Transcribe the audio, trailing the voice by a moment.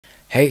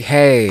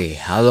Hey,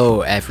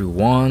 hello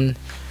everyone.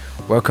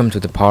 Welcome to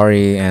the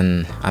party,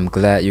 and I'm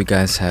glad you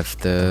guys have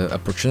the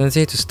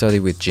opportunity to study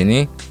with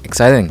Jeannie.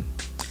 Exciting.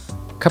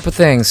 Couple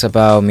things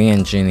about me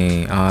and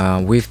Jeannie.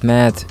 We've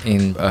met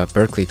in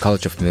Berklee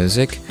College of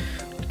Music.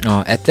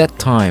 At that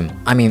time,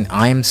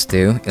 I'm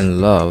still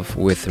in love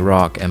with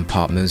rock and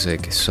pop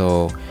music,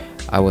 so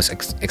I was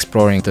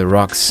exploring the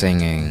rock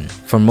singing.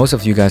 For most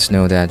of you guys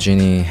know that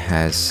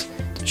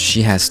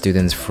she has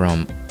students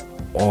from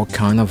all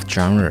kind of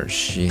genres.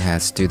 She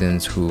has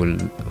students who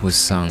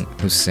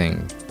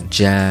sing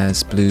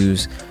jazz,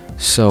 blues,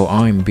 soul,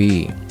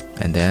 R&B,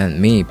 and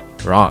then me,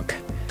 rock.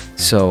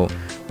 So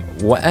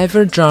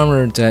whatever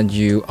genre that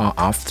you are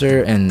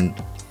after, and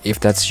if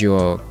that's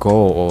your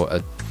goal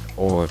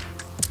or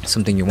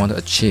something you want to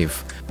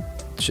achieve,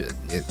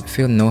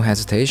 feel no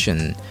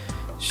hesitation.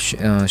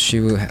 She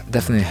will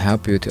definitely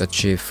help you to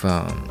achieve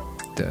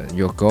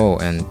your goal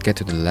and get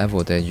to the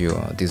level that you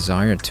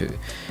desire to.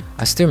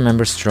 I still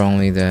remember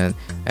strongly that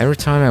every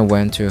time I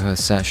went to her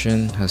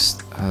session,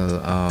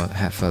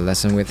 have a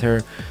lesson with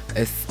her,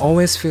 it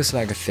always feels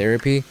like a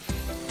therapy.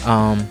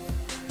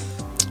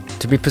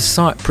 To be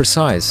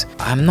precise,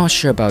 I'm not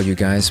sure about you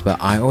guys,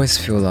 but I always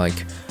feel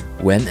like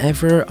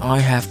whenever I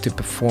have to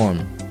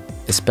perform,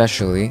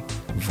 especially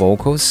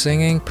vocal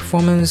singing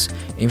performance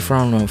in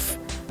front of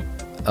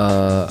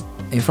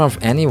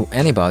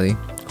anybody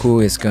who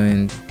is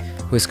going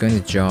to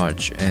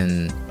judge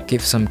and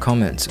give some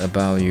comments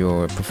about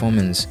your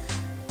performance,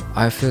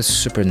 I feel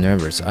super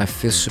nervous. I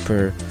feel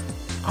super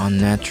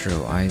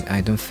unnatural.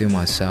 I don't feel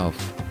myself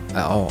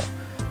at all.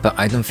 But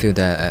I don't feel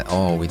that at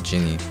all with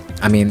Jeannie.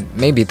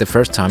 Maybe the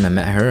first time I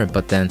met her,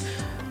 but then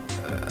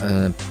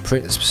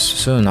pretty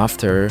soon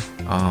after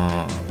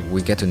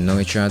we get to know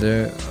each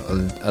other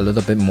a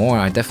little bit more,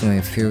 I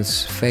definitely feel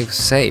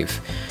safe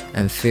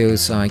and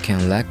feels I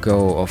can let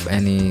go of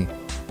any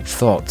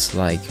thoughts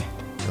like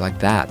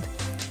that,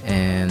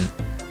 and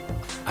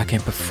I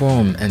can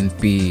perform and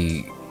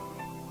be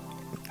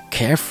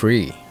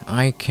carefree.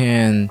 I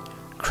can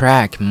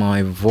crack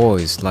my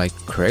voice like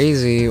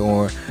crazy,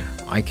 or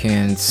I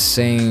can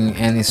sing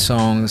any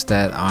songs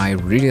that I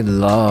really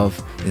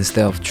love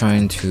instead of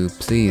trying to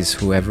please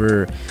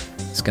whoever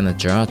is gonna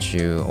judge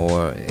you,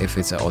 or if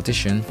it's an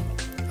audition.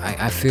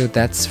 I feel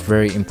that's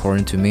very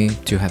important to me,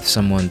 to have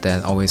someone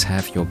that always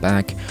have your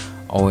back,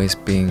 always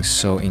being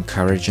so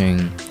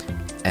encouraging,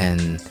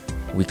 and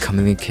we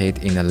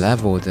communicate in a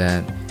level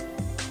that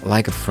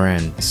like a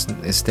friend.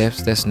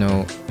 There's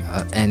no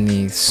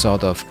any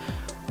sort of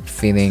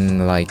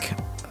feeling like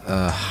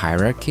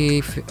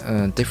hierarchy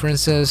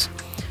differences,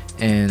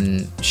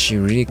 and she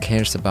really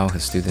cares about her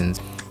students,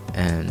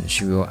 and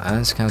she will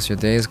ask how's your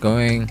day is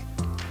going.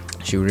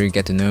 She will really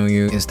get to know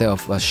you instead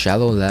of a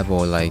shallow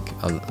level like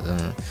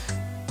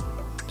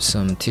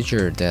some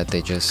teacher that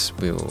they just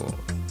will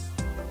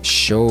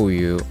show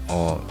you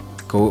or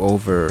go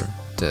over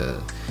the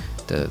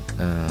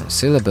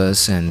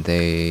syllabus and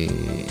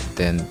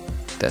then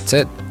that's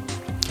it.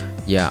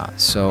 Yeah,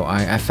 so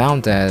I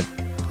found that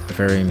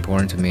very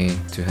important to me,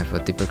 to have a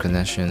deeper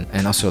connection.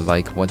 And also,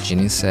 like what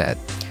Jeannie said,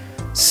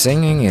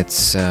 singing,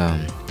 it's a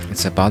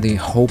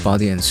whole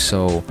body and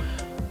soul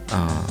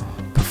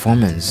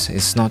performance.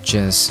 It's not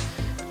just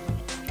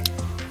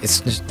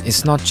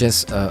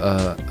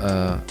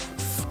a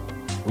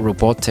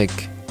robotic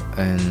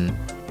and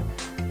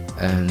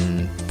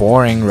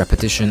boring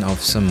repetition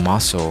of some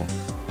muscle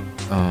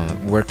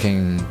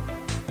working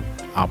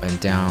up and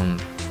down,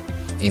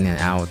 in and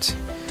out.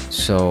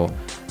 So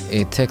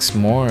it takes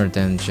more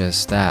than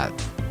just that,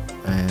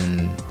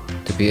 and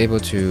to be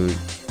able to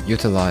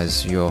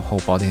utilize your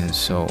whole body and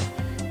soul,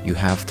 you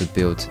have to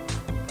build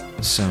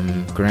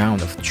some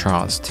ground of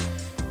trust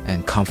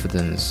and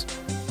confidence.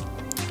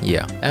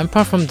 Yeah, and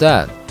apart from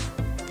that,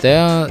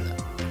 there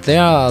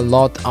are a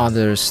lot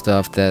other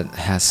stuff that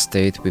has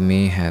stayed with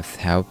me, have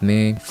helped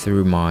me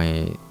through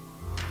my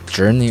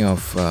journey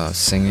of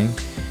singing,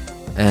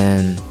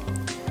 and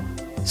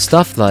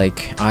stuff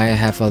like I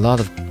have a lot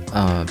of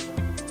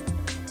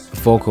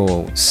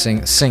vocal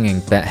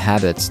singing bad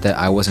habits that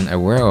I wasn't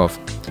aware of,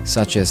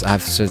 such as I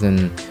have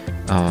certain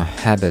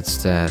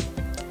habits that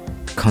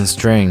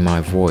constrain my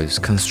voice,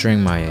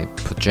 constrain my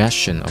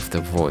projection of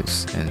the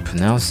voice and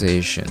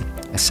pronunciation,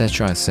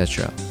 etc.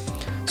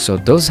 So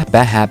those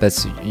bad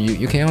habits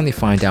you can only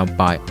find out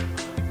by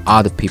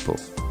other people,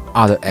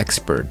 other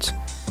experts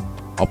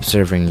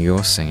observing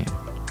your singing.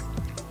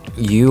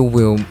 You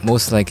will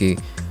most likely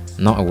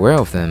not aware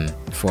of them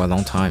for a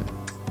long time,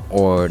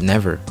 or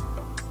never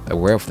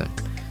aware of them.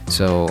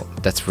 So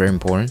that's very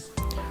important.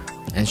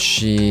 And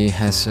she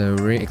has a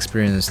really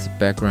experienced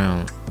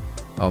background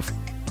of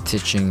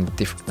teaching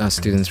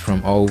students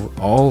from all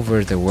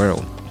over the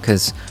world,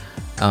 because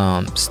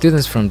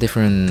students from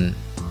different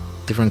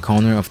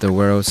corner of the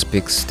world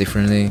speaks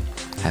differently,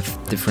 have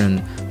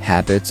different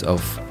habits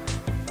of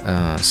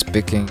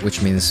speaking,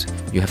 which means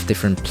you have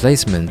different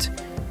placement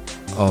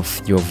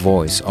of your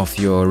voice, of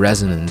your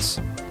resonance.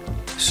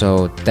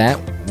 So that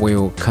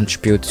will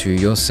contribute to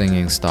your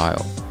singing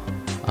style.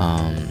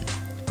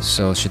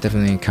 so she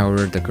definitely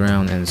covered the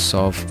ground and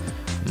solved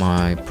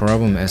my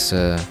problem as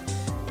a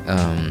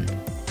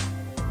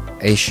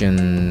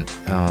Asian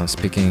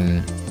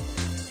speaking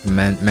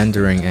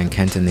Mandarin and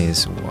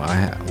Cantonese.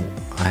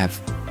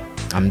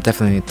 I'm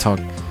definitely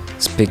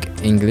speak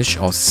English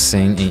or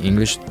sing in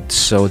English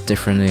so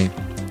differently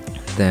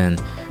than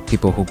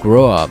people who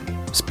grow up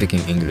speaking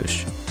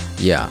English.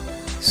 Yeah,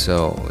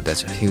 so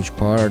that's a huge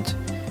part,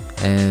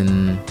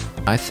 and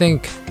I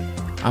think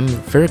I'm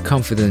very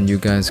confident you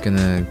guys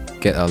gonna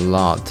get a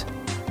lot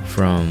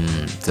from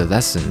the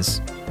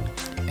lessons,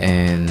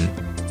 and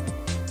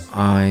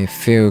I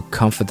feel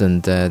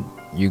confident that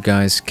you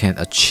guys can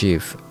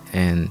achieve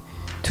and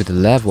to the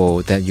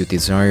level that you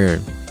desire,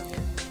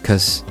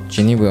 because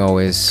Jeannie will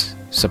always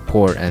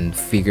support and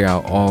figure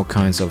out all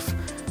kinds of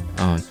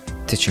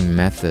teaching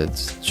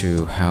methods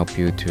to help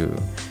you to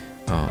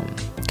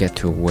get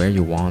to where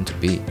you want to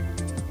be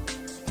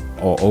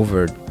or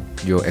over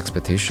your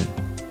expectation.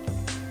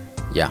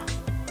 Yeah,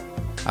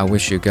 I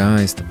wish you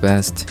guys the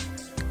best.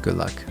 Good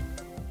luck.